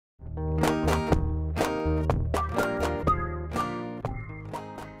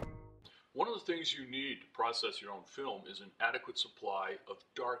things you need to process your own film is an adequate supply of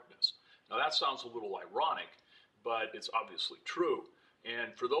darkness. Now that sounds a little ironic, but it's obviously true.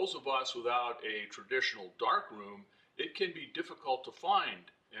 And for those of us without a traditional darkroom, it can be difficult to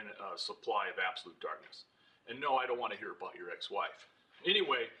find a supply of absolute darkness. And no, I don't want to hear about your ex-wife.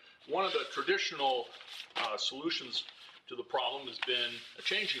 Anyway, one of the traditional solutions to the problem has been a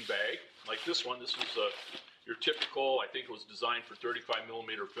changing bag, like this one. This is your typical, I think it was designed for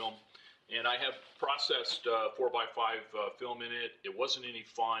 35mm film. And I have processed 4x5 film in it. It wasn't any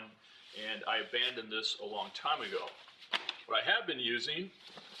fun, and I abandoned this a long time ago. What I have been using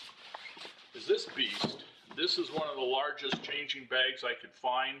is this beast. This is one of the largest changing bags I could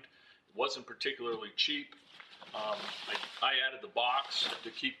find. It wasn't particularly cheap. I added the box to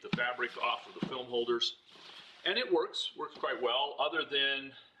keep the fabric off of the film holders. And it works quite well, other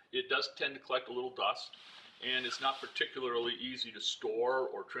than it does tend to collect a little dust, and it's not particularly easy to store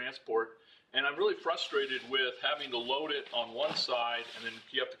or transport. And I'm really frustrated with having to load it on one side, and then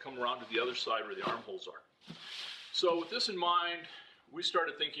you have to come around to the other side where the armholes are. So with this in mind, we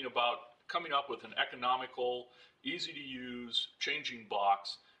started thinking about coming up with an economical, easy to use changing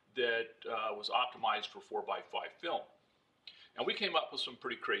box that was optimized for 4x5 film. And we came up with some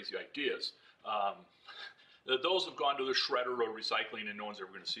pretty crazy ideas. Those have gone to the shredder or recycling, and no one's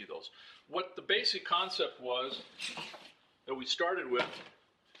ever going to see those. What the basic concept was that we started with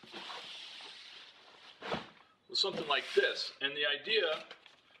was something like this. And the idea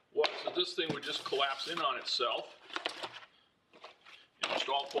was that this thing would just collapse in on itself, and just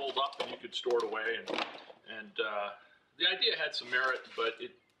all fold up, and you could store it away. And the idea had some merit, but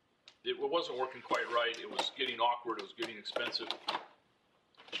it wasn't working quite right. It was getting awkward. It was getting expensive.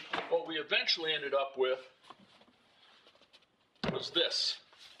 What we eventually ended up with was this.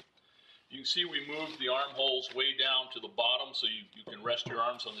 You can see we moved the armholes way down to the bottom so you can rest your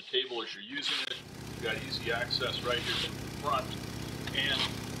arms on the table as you're using it. You've got easy access right here from the front. And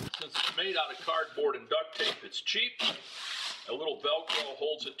since it's made out of cardboard and duct tape, it's cheap. A little Velcro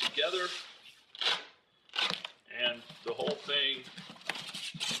holds it together, and the whole thing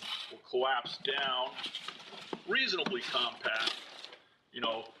will collapse down, reasonably compact. You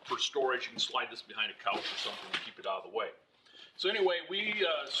know, for storage, you can slide this behind a couch or something to keep it out of the way. So anyway, we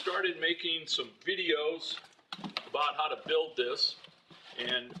started making some videos about how to build this,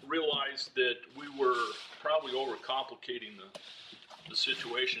 and realized that we were probably overcomplicating the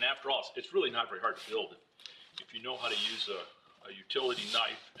situation. After all, it's really not very hard to build. If you know how to use a utility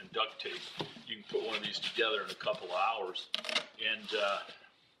knife and duct tape, you can put one of these together in a couple of hours, and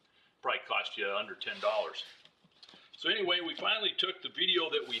probably cost you under $10. So anyway, we finally took the video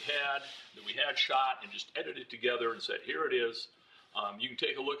that we had shot and just edited it together and said, here it is. You can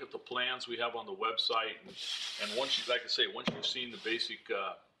take a look at the plans we have on the website, and once you, like I say, once you've seen the basic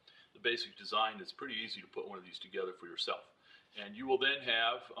design, it's pretty easy to put one of these together for yourself. And you will then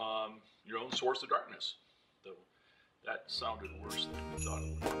have your own source of darkness. Though that sounded worse than we thought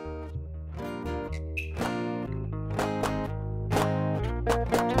it would.